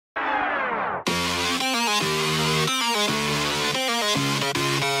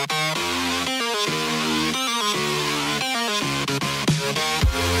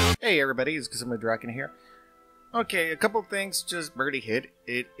Hey everybody, it's Kasuma Draken here. Okay, a couple things just barely hit.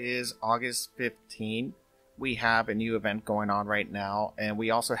 It is August 15. We have a new event going on right now, and we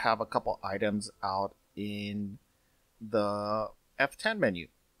also have a couple items out in the F10 menu.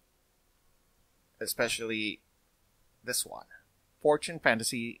 Especially this one. Fortune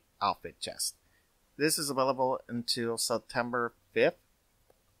Fantasy Outfit Chest. This is available until September 5th.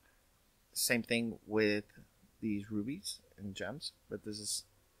 Same thing with these rubies and gems, but this is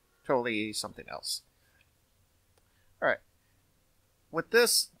totally something else. Alright. With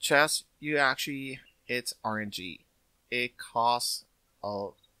this chest, it's RNG. It costs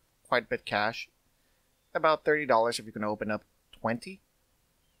quite a bit cash. About $30 if you're going to open up 20.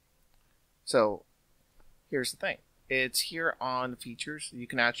 So, here's the thing. It's here on features. You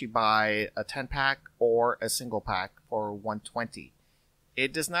can actually buy a 10-pack or a single pack for $120.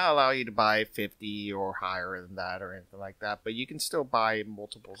 It does not allow you to buy 50 or higher than that or anything like that, but you can still buy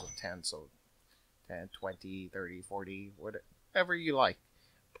multiples of 10, so 10, 20, 30, 40, whatever you like.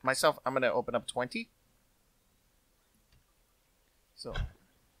 Myself, I'm going to open up 20. So,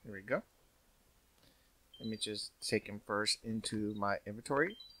 here we go. Let me just take him first into my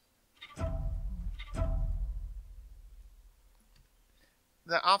inventory.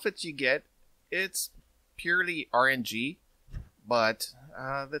 The outfits you get, it's purely RNG. But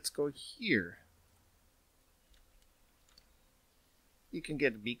let's go here. You can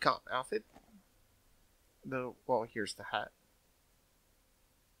get a B-Cop outfit. Well, here's the hat.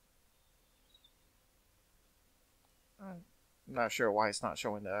 I'm not sure why it's not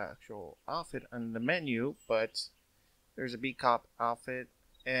showing the actual outfit on the menu, but there's a B-Cop outfit,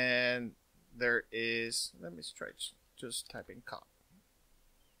 and there is. Let me try just type in cop.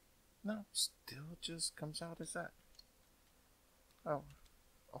 No, still just comes out as that. Oh,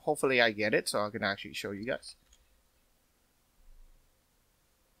 hopefully I get it so I can actually show you guys.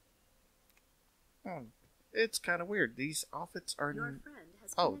 It's kind of weird. These outfits are.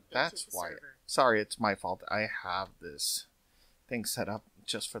 Oh, that's why. Sorry, it's my fault. I have this thing set up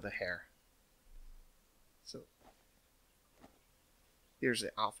just for the hair. So here's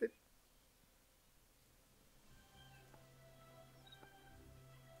the outfit.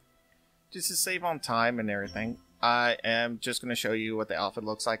 Just to save on time and everything, I am just going to show you what the outfit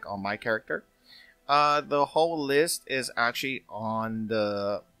looks like on my character. The whole list is actually on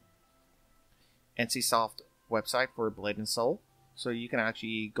the NCSoft website for Blade and Soul. So you can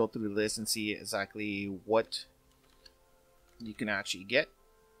actually go through the list and see exactly what you can actually get.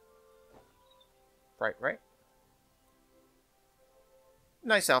 Right.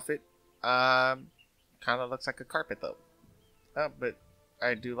 Nice outfit. Kind of looks like a carpet though. But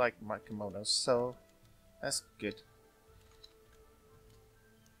I do like my kimonos, so that's good.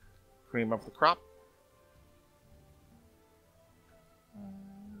 Cream of the crop.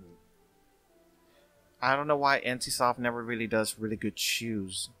 I don't know why NCSoft never really does really good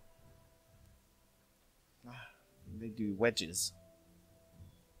shoes. They do wedges.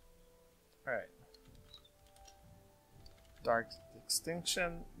 Alright. Dark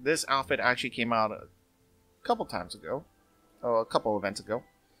Extinction. This outfit actually came out a couple times ago. Oh, a couple events ago.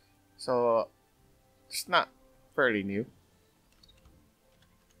 So, it's not fairly new.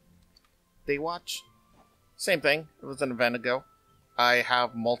 Daywatch. Same thing. It was an event ago. I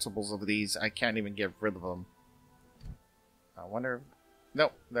have multiples of these. I can't even get rid of them. I wonder...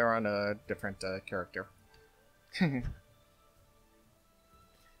 Nope, they're on a different character.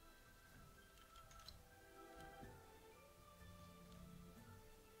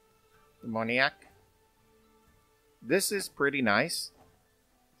 Demoniac. This is pretty nice.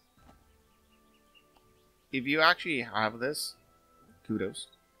 If you actually have this, kudos.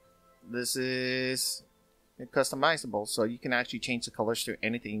 This is customizable, so you can actually change the colors to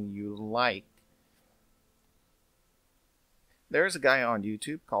anything you like. There's a guy on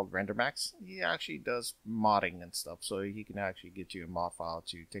YouTube called RenderMax. He actually does modding and stuff, so he can actually get you a mod file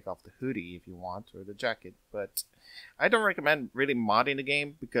to take off the hoodie if you want, or the jacket. But I don't recommend really modding the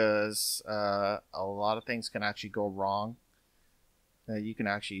game because a lot of things can actually go wrong. You can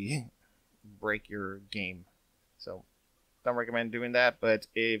actually break your game. So don't recommend doing that, but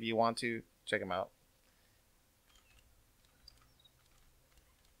if you want to, check him out.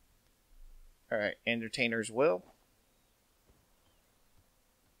 Alright, Entertainer's Will.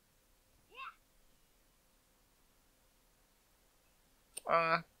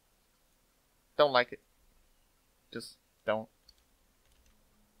 Don't like it. Just don't.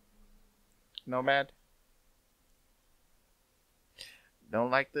 Nomad. Don't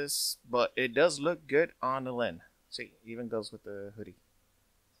like this, but it does look good on the Lin. See, even goes with the hoodie.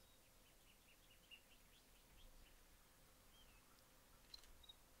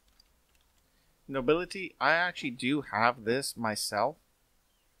 Nobility, I actually do have this myself.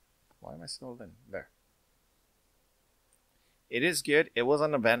 Why am I still in there? It is good. It was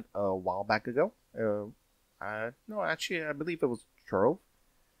an event a while back ago. No, actually, I believe it was Trove.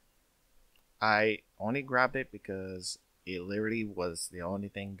 I only grabbed it because it literally was the only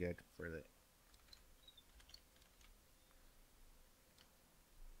thing good for it.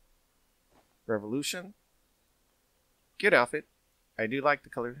 Revolution. Good outfit. I do like the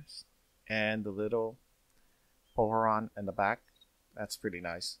colors and the little poharon in the back. That's pretty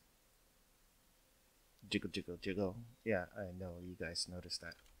nice. Jiggle, jiggle, jiggle. Yeah, I know you guys noticed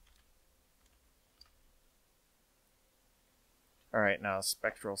that. Alright, now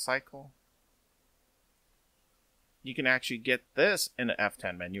Spectral Cycle. You can actually get this in the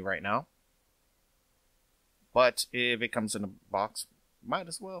F10 menu right now. But if it comes in a box, might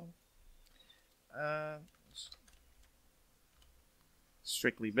as well.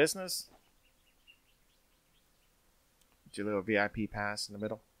 Strictly Business. Get your little VIP pass in the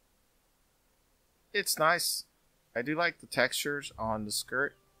middle. It's nice. I do like the textures on the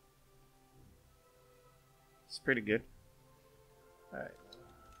skirt. It's pretty good. Alright.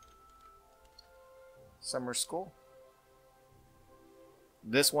 Summer School.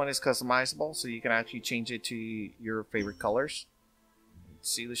 This one is customizable, so you can actually change it to your favorite colors.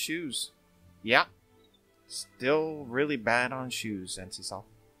 Let's see the shoes. Yeah. Still really bad on shoes, NC Soft.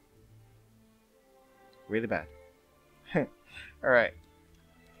 Really bad. Alright.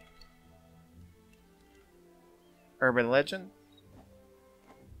 Urban Legend.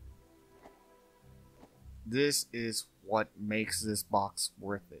 This is what makes this box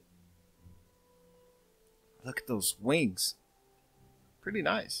worth it. Look at those wings. Pretty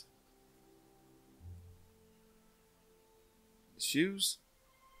nice. Shoes.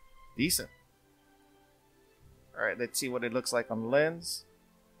 Decent. Alright, let's see what it looks like on the lens.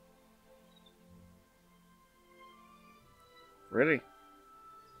 Really?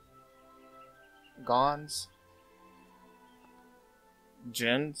 Gons.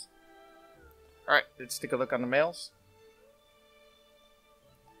 Gins. Alright, let's take a look on the males.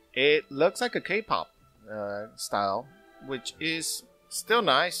 It looks like a K-pop style, which is still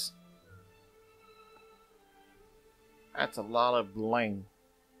nice. That's a lot of bling.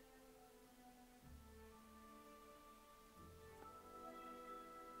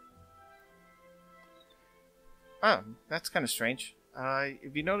 Oh, that's kind of strange.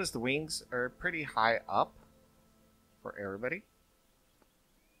 If you notice, the wings are pretty high up for everybody.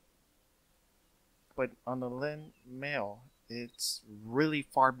 But on the Lin male, it's really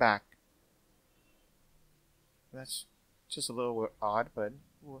far back. That's just a little odd, but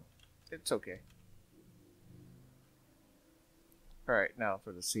it's okay. Alright, now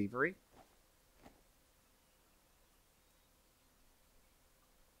for the Savory.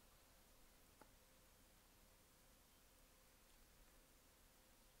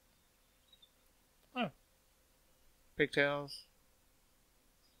 Oh. Pigtails.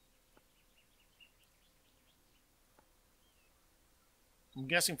 I'm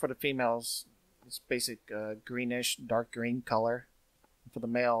guessing for the females, it's basic greenish, dark green color. And for the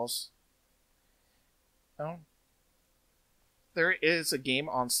males, oh, there is a game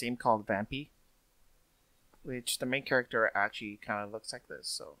on Steam called Vampy, which the main character actually kind of looks like this.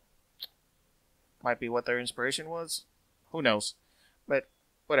 So, might be what their inspiration was. Who knows? But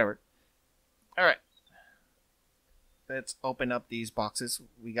whatever. All right, let's open up these boxes.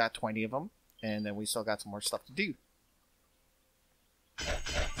 We got 20 of them, and then we still got some more stuff to do.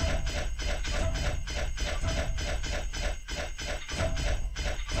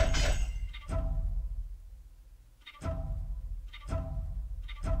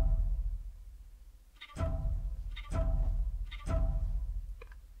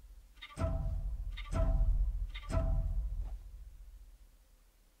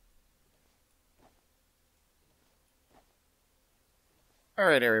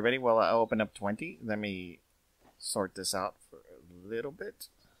 Alright, everybody. Well, I'll open up 20. Let me sort this out for a little bit.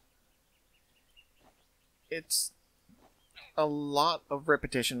 It's a lot of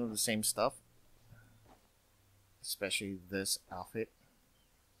repetition of the same stuff. Especially this outfit.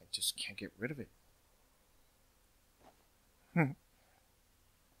 I just can't get rid of it.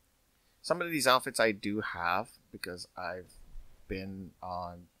 Some of these outfits I do have because I've been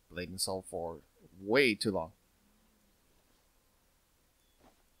on Blade and Soul for way too long.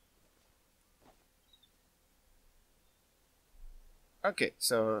 Okay,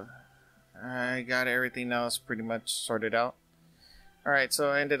 so I got everything else pretty much sorted out. Alright,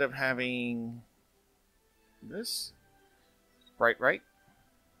 so I ended up having this. Bright Right.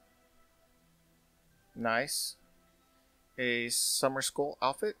 Nice. A summer school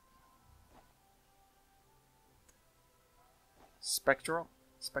outfit. Spectral?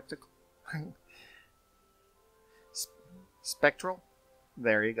 Spectacle? Spectral?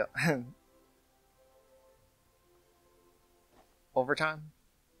 There you go. Overtime.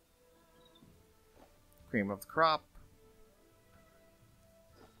 Cream of the crop.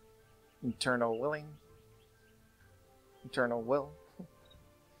 Internal willing. Internal will.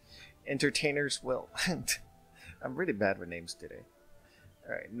 Entertainer's will. I'm really bad with names today.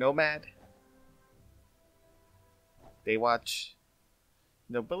 Alright, Nomad. Daywatch.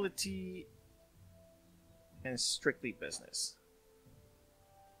 Nobility. And Strictly Business.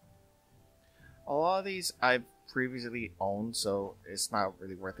 A lot of these I've previously owned, so it's not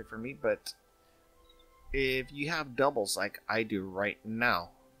really worth it for me, but if you have doubles like I do right now,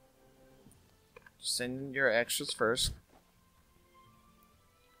 send in your extras first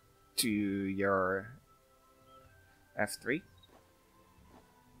to your F3.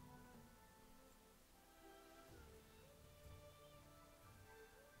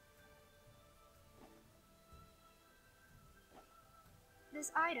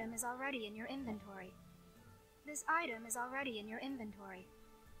 This item is already in your inventory. This item is already in your inventory.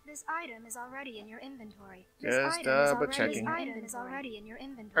 This item is already in your inventory. Just double checking. This item is already in your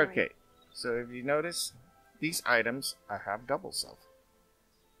inventory. Okay, so if you notice, these items I have doubles of.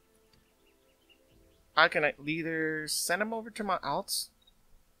 I can either send them over to my outs,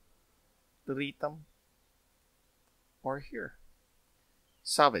 delete them, or here.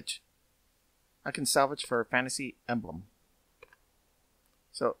 Salvage. I can salvage for a fantasy emblem.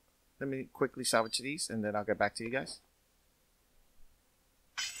 So let me quickly salvage these and then I'll get back to you guys.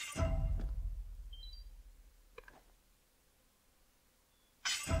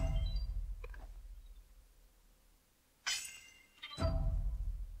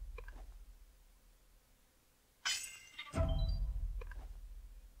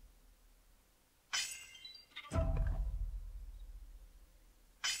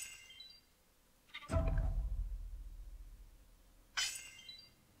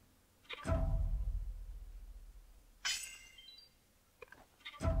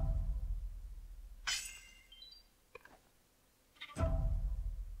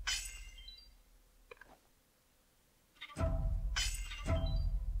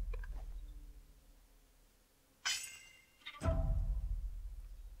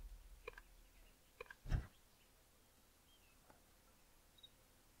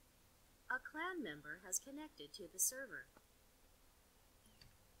 A clan member has connected to the server.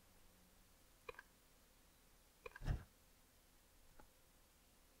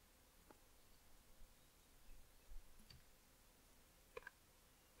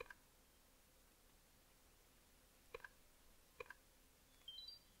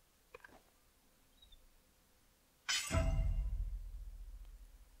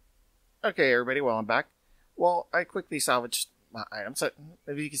 Okay, everybody, well, I'm back. Well, I quickly salvaged my items. So,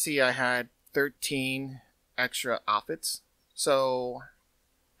 if you can see, I had 13 extra outfits. So,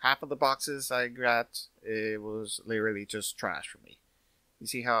 half of the boxes I grabbed, it was literally just trash for me. You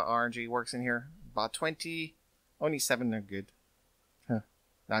see how RNG works in here? About 20, only 7 are good.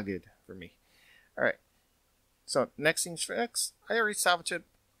 Not good for me. Alright, so next things for next, I already salvaged it,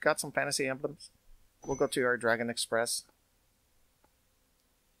 got some fantasy emblems. We'll go to our Dragon Express.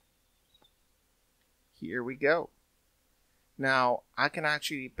 Here we go. Now, I can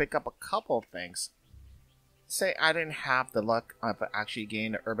actually pick up a couple of things. Say I didn't have the luck of actually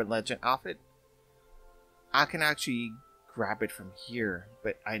getting an Urban Legend outfit. I can actually grab it from here,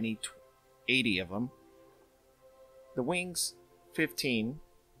 but I need 80 of them. The wings, 15.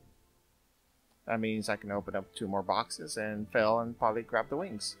 That means I can open up 2 more boxes and fail and probably grab the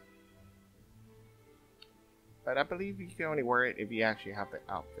wings. But I believe you can only wear it if you actually have the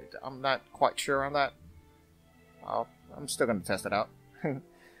outfit. I'm not quite sure on that. I'm still going to test it out.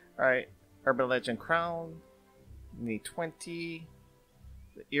 Alright, Urban Legend Crown. Need 20.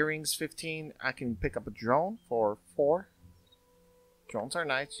 The earrings, 15. I can pick up a drone for 4. Drones are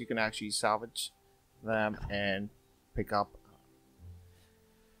nice. You can actually salvage them and pick up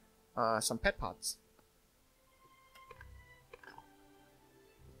some pet pods.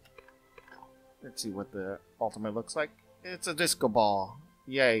 Let's see what the ultimate looks like. It's a disco ball.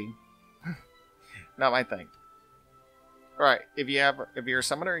 Yay. Not my thing. Alright, if you're a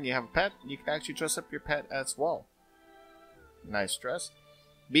summoner and you have a pet, you can actually dress up your pet as well. Nice dress.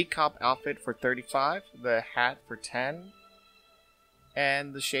 Bee Cop outfit for 35, the hat for 10,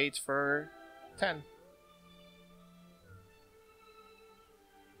 and the shades for 10.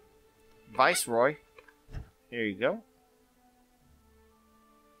 Viceroy. Here you go.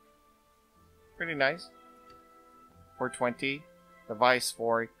 Pretty nice. For 20. The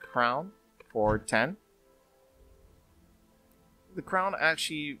Viceroy crown for 10. The crown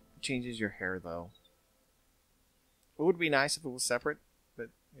actually changes your hair, though. It would be nice if it was separate, but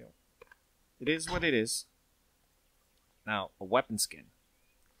you know, it is what it is. Now, a weapon skin.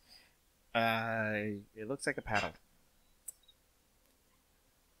 It looks like a paddle.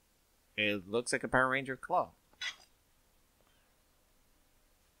 It looks like a Power Ranger claw.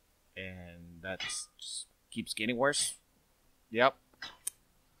 And that just keeps getting worse. Yep.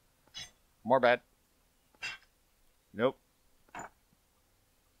 More bad. Nope.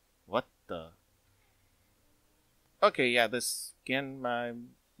 What the? Okay, yeah, this skin, I'm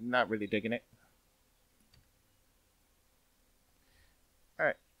not really digging it.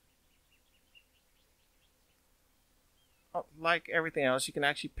 Alright. Oh, like everything else, you can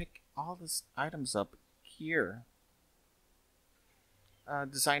actually pick all these items up here.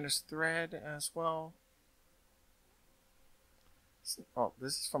 Designer's thread as well. Oh,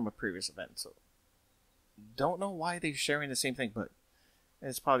 this is from a previous event, so don't know why they're sharing the same thing, but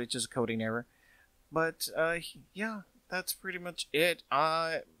it's probably just a coding error. But yeah, that's pretty much it.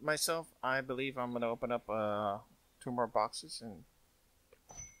 Myself, I believe I'm gonna open up 2 more boxes, and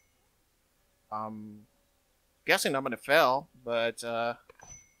I'm guessing I'm gonna fail, but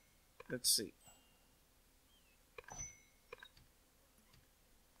let's see.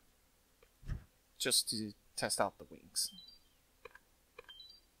 Just to test out the wings.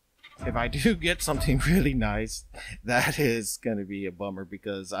 If I do get something really nice, that is gonna be a bummer,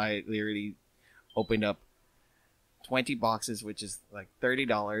 because I literally opened up 20 boxes, which is like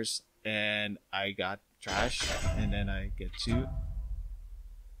 $30, and I got trash, and then I get 2.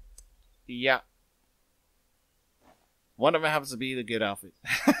 Yeah. One of them happens to be the good outfit.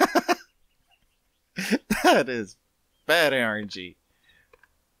 That is bad RNG.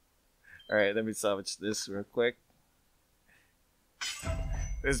 Alright, let me salvage this real quick.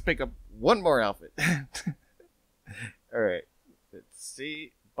 Let's pick up one more outfit. Alright, let's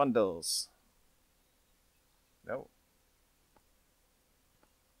see. Bundles. No.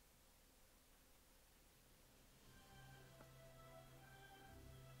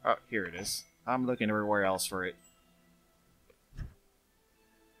 Oh, here it is. I'm looking everywhere else for it.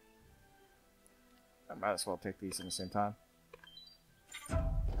 I might as well take these at the same time.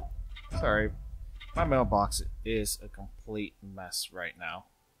 Sorry, my mailbox is a complete mess right now.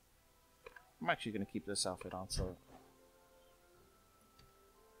 I'm actually going to keep this outfit on, so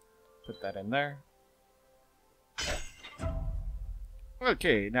put that in there.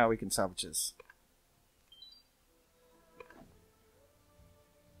 Okay, now we can salvage this.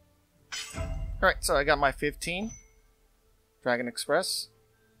 Alright, so I got my 15 Dragon Express.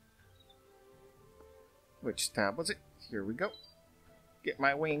 Which tab was it? Here we go. Get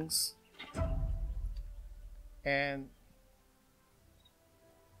my wings. And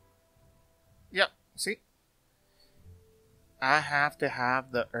yep, see? I have to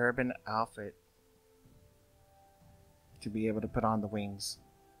have the urban outfit to be able to put on the wings.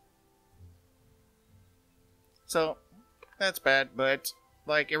 So that's bad, but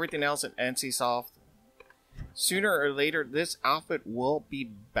like everything else in NCSoft, sooner or later this outfit will be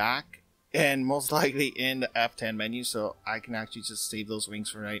back, and most likely in the F10 menu, so I can actually just save those wings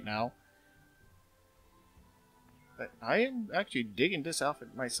for right now. But I am actually digging this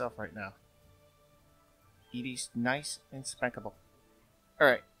outfit myself right now. Edie's nice and spankable.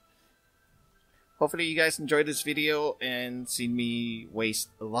 Alright. Hopefully you guys enjoyed this video and seen me waste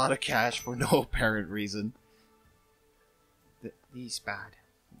a lot of cash for no apparent reason. These bad.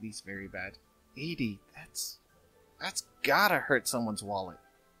 These very bad. 80. That's gotta hurt someone's wallet.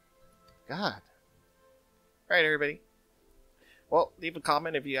 God. Alright, everybody. Well, leave a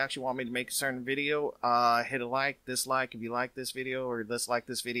comment if you actually want me to make a certain video. Hit a like, dislike if you like this video, or dislike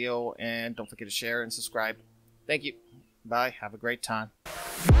this video, and don't forget to share and subscribe. Thank you. Bye. Have a great time.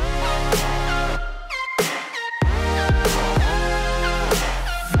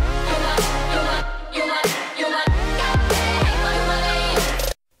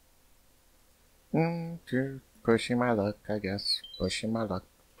 Pushing my luck, I guess. Pushing my luck.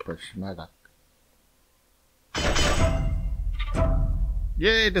 Pushing my luck.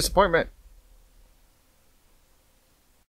 Yay, disappointment.